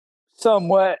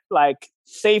somewhat like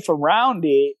safe around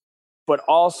it, but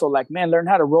also like, man, learn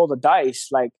how to roll the dice.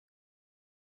 Like,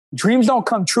 dreams don't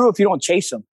come true if you don't chase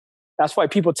them. That's why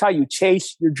people tell you,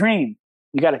 chase your dream.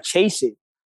 You got to chase it.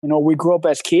 We grew up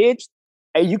as kids.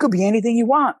 Hey, you could be anything you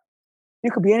want. You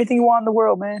could be anything you want in the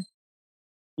world, man.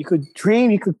 You could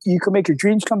dream. You could make your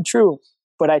dreams come true.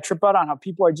 But I trip out on how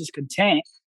people are just content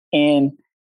and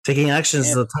taking action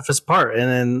is the toughest part.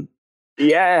 And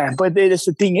then but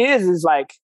the thing is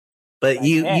like. But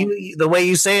you the way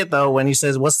you say it though, when you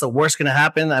says what's the worst going to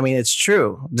happen? It's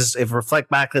true. Just if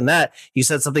reflect back on that, you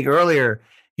said something earlier.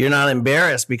 You're not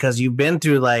embarrassed because you've been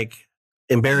through like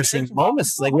embarrassing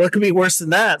moments. Like, what could be worse than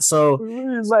that? So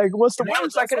it's like, what's the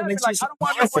worst that could happen? Like, I don't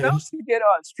want anyone else to get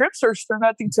strip searched or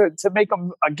nothing to make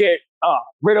them get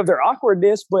rid of their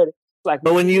awkwardness. But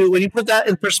when you put that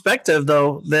in perspective,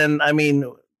 though, then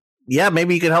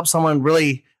maybe you could help someone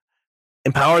really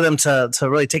empower them to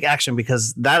really take action,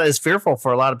 because that is fearful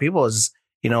for a lot of people. Is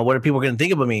what are people going to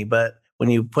think about me? But when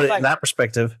you put it in that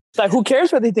perspective, it's like, who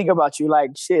cares what they think about you?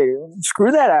 Like, shit, screw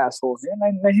that asshole,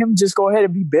 man. Let him just go ahead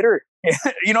and be bitter.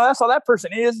 That's all that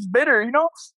person is bitter,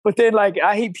 But then, like,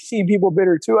 I hate seeing people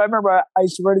bitter too. I remember I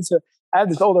used to run into, I have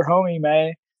this older homie,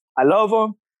 man. I love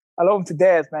him to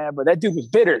death, man. But that dude was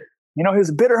bitter. He was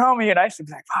a bitter homie. And I used to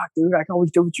be like, fuck, dude, I can always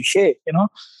deal with your shit,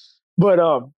 But,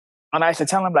 and I used to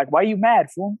tell him, like, why you mad,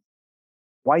 fool?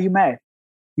 Why you mad?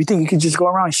 You think you could just go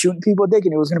around shooting people dick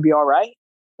and it was going to be all right?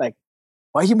 Like,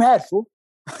 why you mad, fool?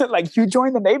 Like, you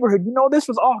joined the neighborhood. This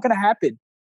was all going to happen.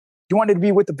 You wanted to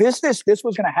be with the business. This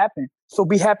was going to happen. So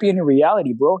be happy in the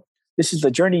reality, bro. This is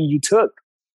the journey you took.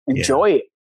 Enjoy it.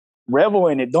 Revel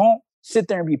in it. Don't sit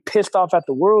there and be pissed off at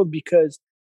the world because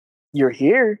you're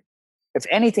here. If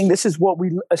anything, this is what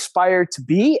we aspire to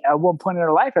be at one point in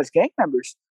our life as gang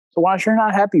members. So why aren't you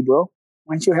not happy, bro?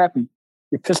 Why aren't you happy?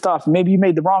 You're pissed off. Maybe you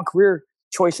made the wrong career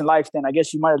choice in life. Then I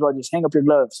guess you might as well just hang up your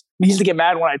gloves. He used to get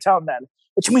mad when I tell him that.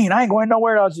 What you mean? I ain't going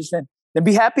nowhere else. Just then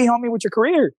be happy, homie, with your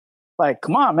career. Like,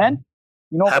 come on, man.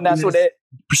 And that's what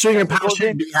pursuing your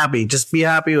passion. Be happy. Just be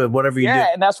happy with whatever you do. Yeah,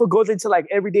 and that's what goes into like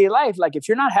everyday life. Like, if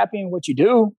you're not happy in what you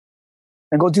do,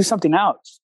 then go do something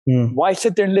else. Why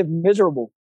sit there and live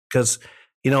miserable? Because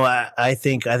I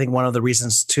think one of the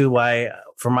reasons too why,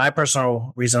 for my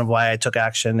personal reason of why I took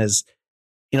action is,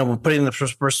 putting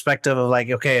the perspective of like,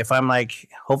 okay, if I'm like,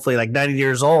 hopefully like 90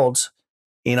 years old,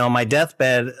 my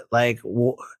deathbed, like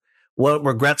what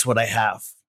regrets would I have?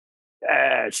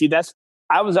 See,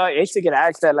 I used to get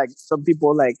asked that, like, some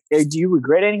people like, hey, do you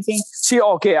regret anything? See,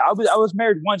 okay, I was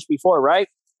married once before, right?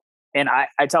 And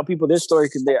I tell people this story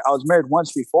because I was married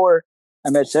once before I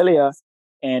met Celia,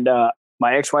 and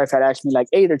my ex-wife had asked me like,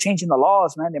 hey, they're changing the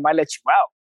laws, man. They might let you out.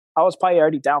 I was probably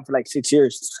already down for like 6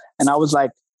 years. And I was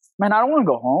like, man, I don't want to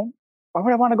go home. Why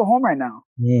would I want to go home right now?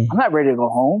 I'm not ready to go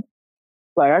home.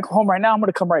 Like, I go home right now, I'm going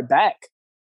to come right back.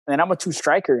 And I'm a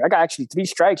 2-striker. I got actually 3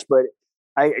 strikes, but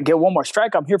I get one more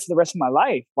strike, I'm here for the rest of my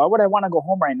life. Why would I want to go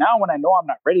home right now when I know I'm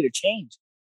not ready to change?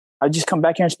 I just come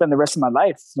back here and spend the rest of my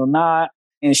life. So not.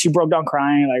 And she broke down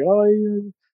crying, like, oh,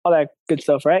 yeah, all that good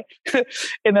stuff, right?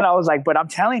 And then I was like, but I'm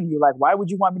telling you, like, why would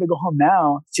you want me to go home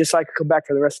now just so I could come back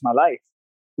for the rest of my life?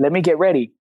 Let me get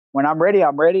ready. When I'm ready,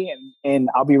 and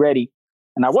I'll be ready.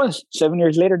 And I was 7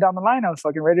 years later down the line, I was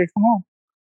fucking ready to come home.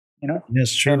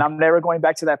 That's true. And I'm never going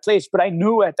back to that place. But I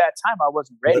knew at that time I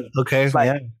wasn't ready. Okay, like,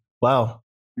 yeah. Wow.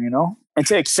 And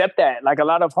to accept that, like, a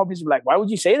lot of homies were like, why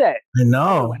would you say that? I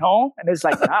know. I went home, and it's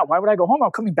like, nah, why would I go home? I'm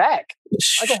coming back.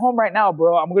 I go home right now,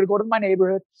 bro. I'm going to go to my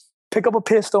neighborhood, pick up a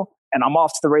pistol, and I'm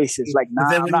off to the races. Like, nah,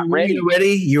 I'm not ready. You're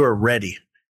ready, you were ready.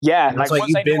 Yeah. That's like,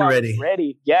 you've been ready.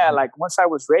 Ready. Yeah. Like, once I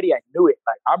was ready, I knew it.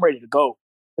 Like, I'm ready to go.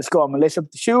 Let's go. I'm going to lace up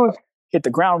the shoes, hit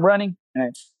the ground running.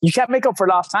 And you can't make up for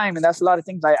lost time. And that's a lot of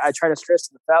things I try to stress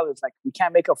to the fellas. Like, we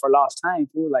can't make up for lost time,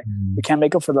 too. Like, we can't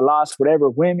make up for the lost, whatever,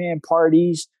 women,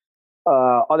 parties,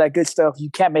 all that good stuff. You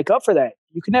can't make up for that.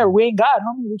 You can never. We ain't God,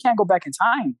 homie. We can't go back in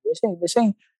time. This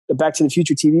ain't the Back to the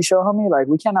Future TV show, homie. Like,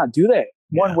 we cannot do that.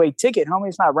 Yeah. One-way ticket, homie.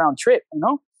 It's not a round trip,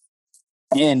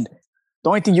 And the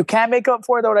only thing you can make up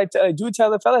for, though, I do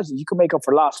tell the fellas, is you can make up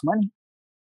for lost money. You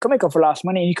can make up for lost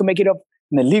money, and you can make it up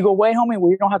in a legal way, homie, where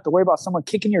you don't have to worry about someone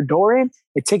kicking your door in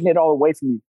and taking it all away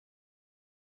from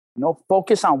you.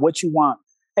 Focus on what you want.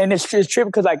 And it's true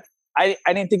because, like, I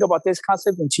didn't think about this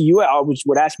concept until you always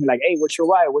would ask me, like, hey, what's your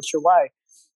why? What's your why?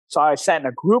 So I sat in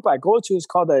a group I go to. It's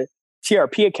called the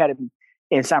TRP Academy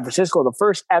in San Francisco, the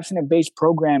first abstinent-based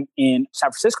program in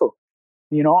San Francisco.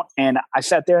 And I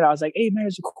sat there and I was like, hey, man,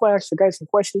 there's a guys some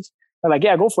questions. They're like,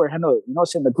 yeah, go for it. I know,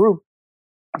 it's in the group.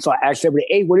 So I asked everybody,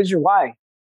 hey, what is your why?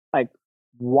 Like,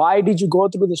 why did you go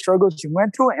through the struggles you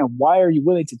went through, and why are you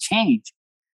willing to change?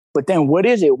 But then what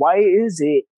is it? Why is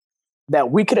it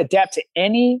that we could adapt to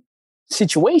any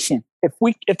situation?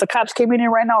 If the cops came in here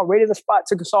right now, raided the spot,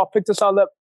 took us all, picked us all up,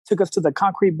 took us to the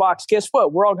concrete box, guess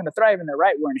what? We're all going to thrive in there,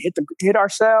 right? We're going to hit our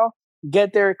cell,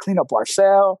 get there, clean up our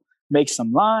cell, make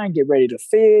some line, get ready to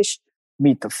fish,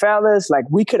 meet the fellas. Like,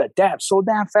 we could adapt so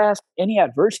damn fast any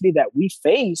adversity that we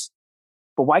face.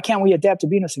 But why can't we adapt to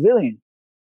being a civilian?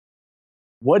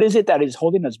 What is it that is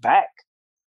holding us back?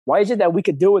 Why is it that we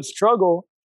could deal with struggle,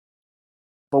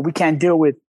 but we can't deal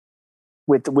with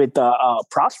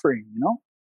prospering?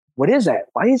 What is that?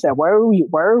 Why is that? Why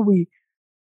are we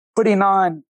putting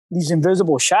on these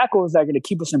invisible shackles that are going to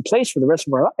keep us in place for the rest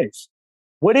of our lives?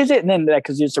 What is it? And then,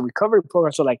 because it's a recovery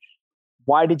program, so, like,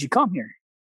 why did you come here?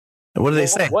 And what did they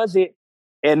say? What was it?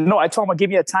 And no, I told them I'll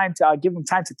give them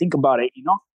time to think about it.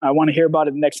 I want to hear about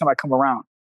it the next time I come around.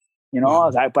 I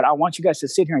was like, but I want you guys to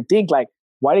sit here and think, like,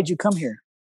 why did you come here?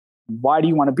 Why do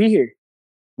you want to be here?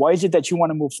 Why is it that you want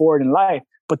to move forward in life?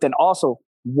 But then also,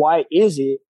 why is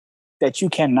it that you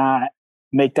cannot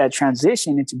make that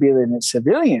transition into being a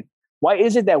civilian? Why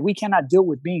is it that we cannot deal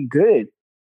with being good?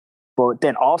 But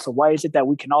then also, why is it that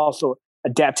we can also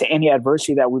adapt to any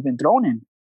adversity that we've been thrown in?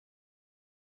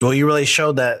 Well, you really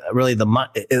showed that really the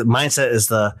mindset is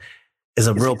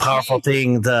a real powerful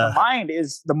thing. The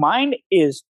mind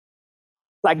is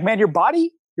like, man, your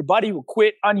body will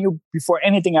quit on you before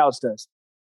anything else does.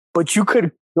 But you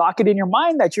could lock it in your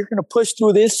mind that you're going to push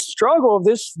through this struggle of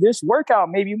this workout.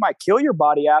 Maybe you might kill your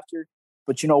body after,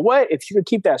 but you know what? If you could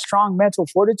keep that strong mental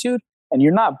fortitude and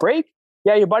you're not break,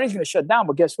 yeah, your body's going to shut down.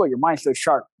 But guess what? Your mind's still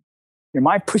sharp. Your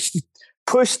mind push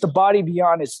the body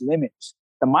beyond its limits.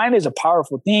 The mind is a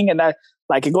powerful thing, and that,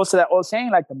 like, it goes to that old saying,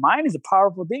 like, the mind is a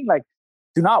powerful thing. Like,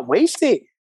 do not waste it.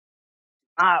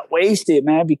 Not waste it,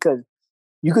 man, because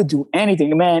you could do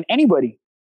anything, man. Anybody.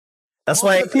 That's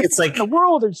why it's like in the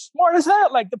world are smart as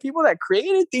hell. Like, the people that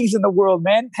created things in the world,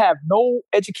 man, have no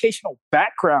educational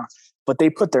background, but they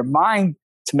put their mind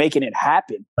to making it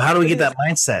happen. How do we get that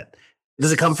mindset?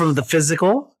 Does it come from the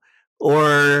physical,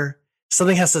 or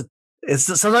something has to? It's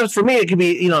sometimes for me it can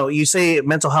be, you say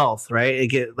mental health, right? It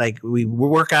get like we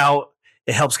work out,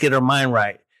 it helps get our mind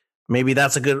right. Maybe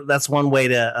that's one way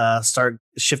to start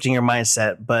shifting your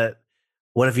mindset. But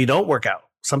what if you don't work out?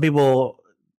 Some people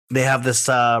they have this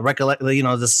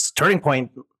this turning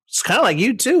point. It's kind of like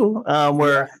you too,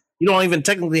 where you don't even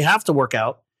technically have to work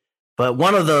out, but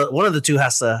one of the two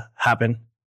has to happen.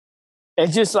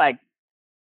 It's just like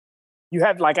you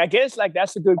have, like, I guess, like,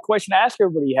 that's a good question to ask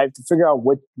everybody. You have to figure out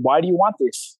why do you want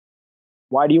this?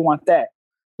 Why do you want that?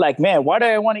 Like, man, why do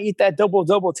I want to eat that double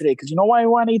today? Because you know why I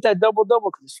want to eat that double?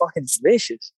 Because it's fucking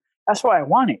delicious. That's why I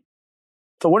want it.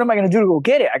 So what am I going to do to go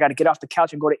get it? I got to get off the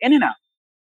couch and go to In-N-Out,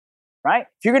 right?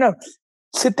 If you're going to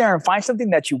sit there and find something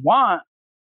that you want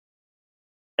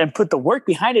and put the work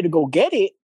behind it to go get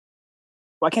it,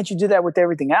 why can't you do that with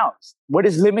everything else? What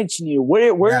is limiting you?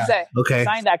 Where's that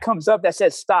sign that comes up that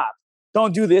says, stop,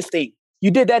 don't do this thing.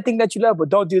 You did that thing that you love, but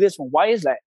don't do this one. Why is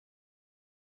that?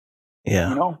 Yeah.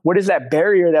 You know, what is that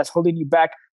barrier that's holding you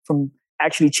back from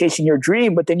actually chasing your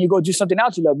dream? But then you go do something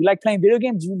else you love. You like playing video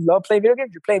games? You love playing video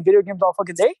games? You're playing video games all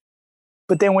fucking day?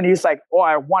 But then when you're just like, oh,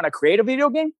 I want to create a video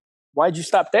game, why'd you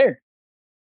stop there?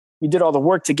 You did all the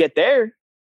work to get there.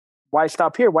 Why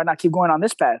stop here? Why not keep going on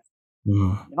this path?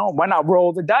 You know, why not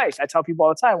roll the dice? I tell people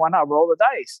all the time, why not roll the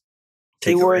dice?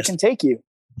 See where it can take you.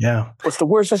 Yeah. What's the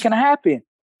worst that's going to happen?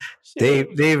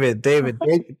 David,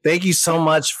 thank you so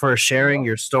much for sharing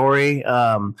your story.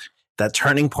 That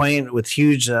turning point with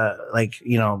huge,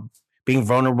 being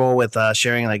vulnerable with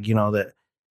sharing,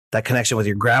 that connection with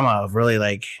your grandma of really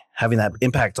like having that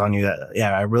impact on you.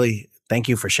 I really thank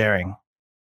you for sharing.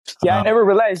 Yeah, I never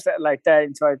realized that like that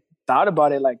until I thought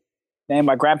about it. Like, man,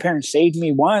 my grandparents saved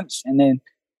me once, and then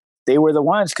they were the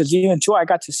ones, because even too, I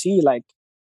got to see, like,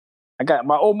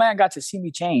 my old man got to see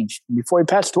me change. Before he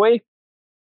passed away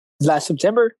last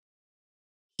September,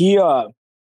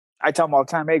 I tell him all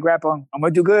the time, hey, Grandpa, I'm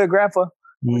going to do good, Grandpa.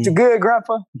 I'm going to do good,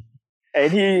 Grandpa.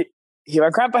 And my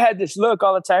grandpa had this look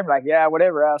all the time, like, yeah,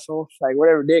 whatever, asshole. Like,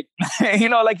 whatever, dick. You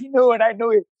know, like, he knew it. I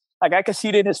knew it. Like, I could see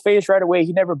it in his face right away.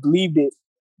 He never believed it.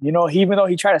 You know, even though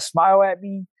he tried to smile at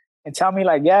me and tell me,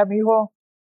 like, yeah, mijo,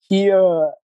 he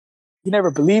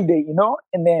never believed it, you know?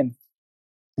 And then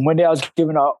one day I was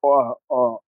giving a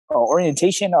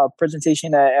orientation, a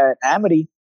presentation at Amity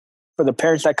for the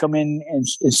parents that come in and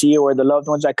see it, or the loved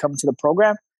ones that come to the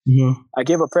program. I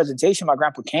gave a presentation. My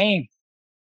grandpa came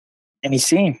and he's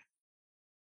seen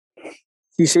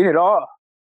it all.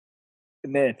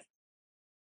 And then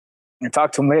I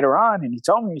talked to him later on, and he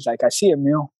told me, he's like, I see it,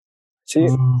 Mil. See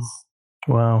it.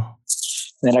 Wow.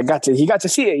 Then he got to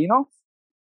see it, you know?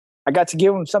 I got to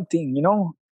give him something, you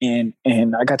know, and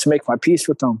I got to make my peace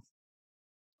with him.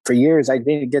 For years, I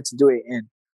didn't get to do it.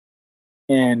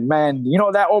 And man, you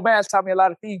know, that old man's taught me a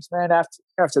lot of things, man.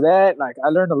 After that, like, I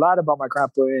learned a lot about my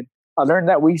grandpa, and I learned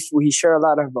that we share a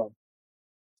lot of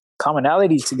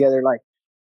commonalities together. Like,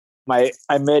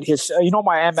 I met his,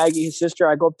 my Aunt Maggie, his sister.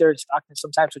 I go up there to Stockton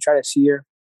sometimes to try to see her.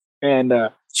 And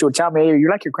she would tell me, hey,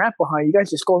 you're like your grandpa, huh? You guys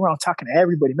just go around talking to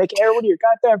everybody, making everybody your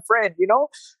goddamn friend, you know?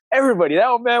 Everybody. That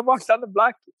old man walks down the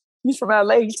block. He's from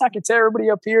LA. He's talking to everybody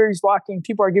up here. He's walking.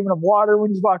 People are giving him water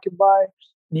when he's walking by.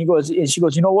 And she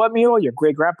goes, you know what, Milo? Your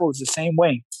great grandpa was the same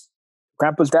way.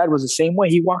 Grandpa's dad was the same way.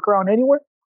 He walked around anywhere.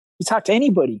 He talked to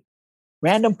anybody,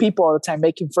 random people all the time,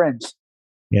 making friends.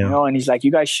 Yeah. You know, and he's like,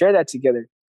 you guys share that together.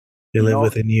 They live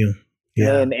within you.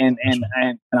 Yeah. And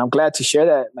I'm glad to share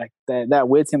that, like that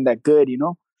with him, that good, you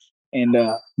know. And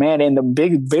man, and the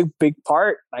big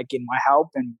part, like, in my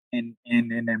help and in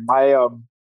my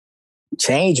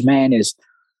change, man, is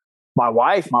my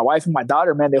wife and my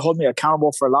daughter. Man, they hold me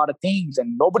accountable for a lot of things,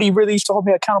 and nobody really used to hold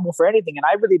me accountable for anything. And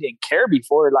I really didn't care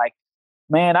before. Like,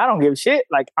 man, I don't give a shit.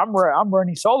 Like, I'm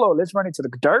running solo. Let's run into the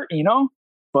dirt, you know.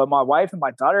 But my wife and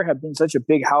my daughter have been such a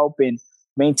big help in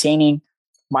maintaining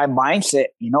my mindset.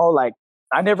 You know, like,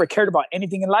 I never cared about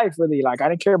anything in life, really. Like, I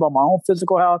didn't care about my own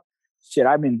physical health. Shit,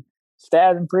 I've been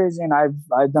stabbed in prison.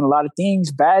 I've done a lot of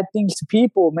things, bad things to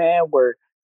people, man, where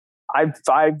I've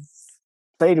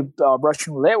played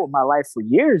Russian roulette with my life for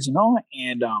years, you know,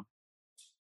 and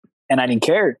I didn't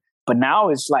care. But now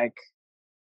it's like,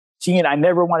 I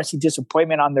never want to see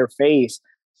disappointment on their face,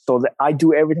 so that I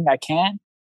do everything I can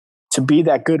to be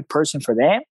that good person for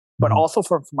them, but also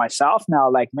for myself now.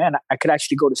 Like, man, I could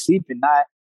actually go to sleep and not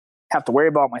have to worry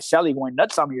about my celly going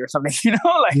nuts on me or something, you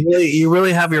know? Like, you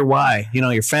really have your why, you know,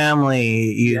 your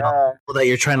family, know, people that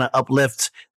you're trying to uplift,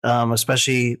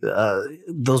 especially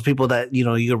those people that, you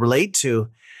know, you relate to.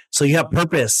 So you have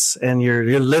purpose, and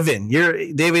you're living.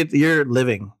 You're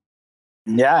living.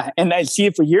 Yeah. And I see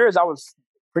it for years. I was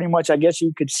pretty much, I guess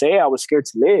you could say, I was scared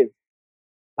to live.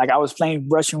 Like, I was playing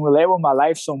Russian roulette with my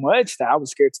life so much that I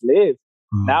was scared to live.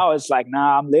 Now it's like,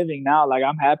 nah, I'm living now. Like,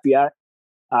 I'm happy. I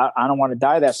don't want to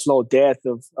die that slow death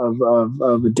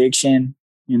of addiction,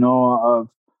 you know,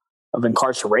 of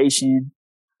incarceration,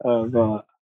 of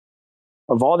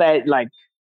of all that, like,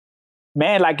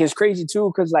 man, like it's crazy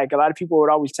too. Cause like a lot of people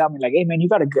would always tell me like, hey man, you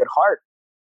got a good heart,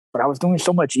 but I was doing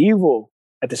so much evil.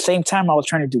 At the same time, I was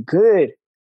trying to do good,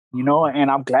 and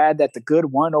I'm glad that the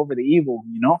good won over the evil,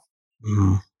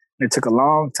 It took a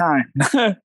long time,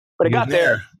 but it got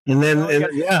there. And then,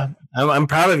 I'm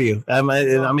proud of you. I'm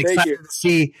excited to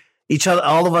see each other,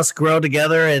 all of us grow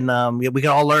together, and we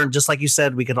can all learn, just like you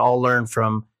said, we can all learn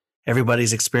from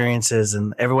everybody's experiences,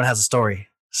 and everyone has a story.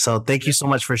 So thank you so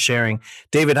much for sharing.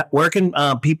 David, where can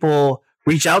people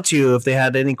reach out to you if they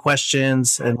had any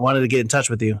questions and wanted to get in touch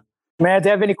with you? Man, if they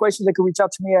have any questions, they can reach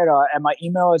out to me at my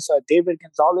email. It's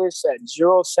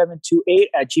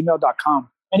davidgonzales@0728@gmail.com.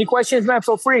 Any questions, man,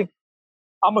 feel free.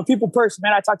 I'm a people person,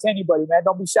 man. I talk to anybody, man.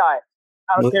 Don't be shy.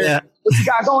 I don't care what you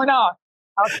got going on.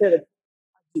 I don't care.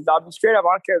 I'll be straight up.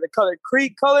 I don't care the color,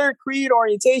 creed,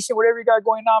 orientation, whatever you got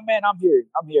going on, man. I'm here.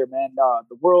 Man.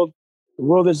 The world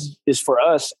is for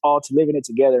us all to live in it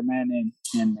together, man.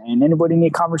 And anybody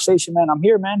need conversation, man, I'm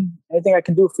here, man. Anything I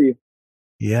can do for you.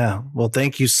 Yeah. Well,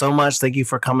 thank you so much. Thank you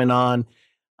for coming on.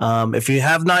 If you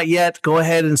have not yet, go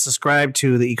ahead and subscribe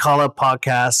to the Ecala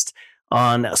podcast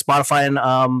on Spotify and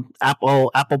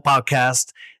Apple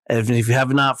Podcast. If you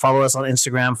have not, follow us on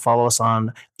Instagram, follow us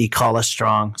on Ecala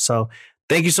Strong. So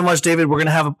thank you so much, David. We're going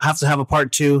to have to have a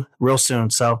part 2 real soon.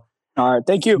 So all right.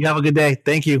 Thank you. You have a good day.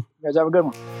 Thank you. You guys have a good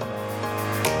one.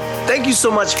 Thank you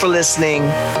so much for listening.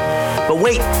 But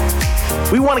wait,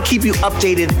 we want to keep you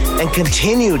updated and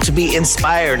continue to be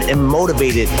inspired and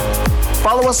motivated.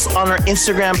 Follow us on our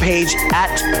Instagram page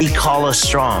 @Ecala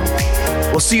Strong.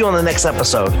 We'll see you on the next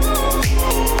episode.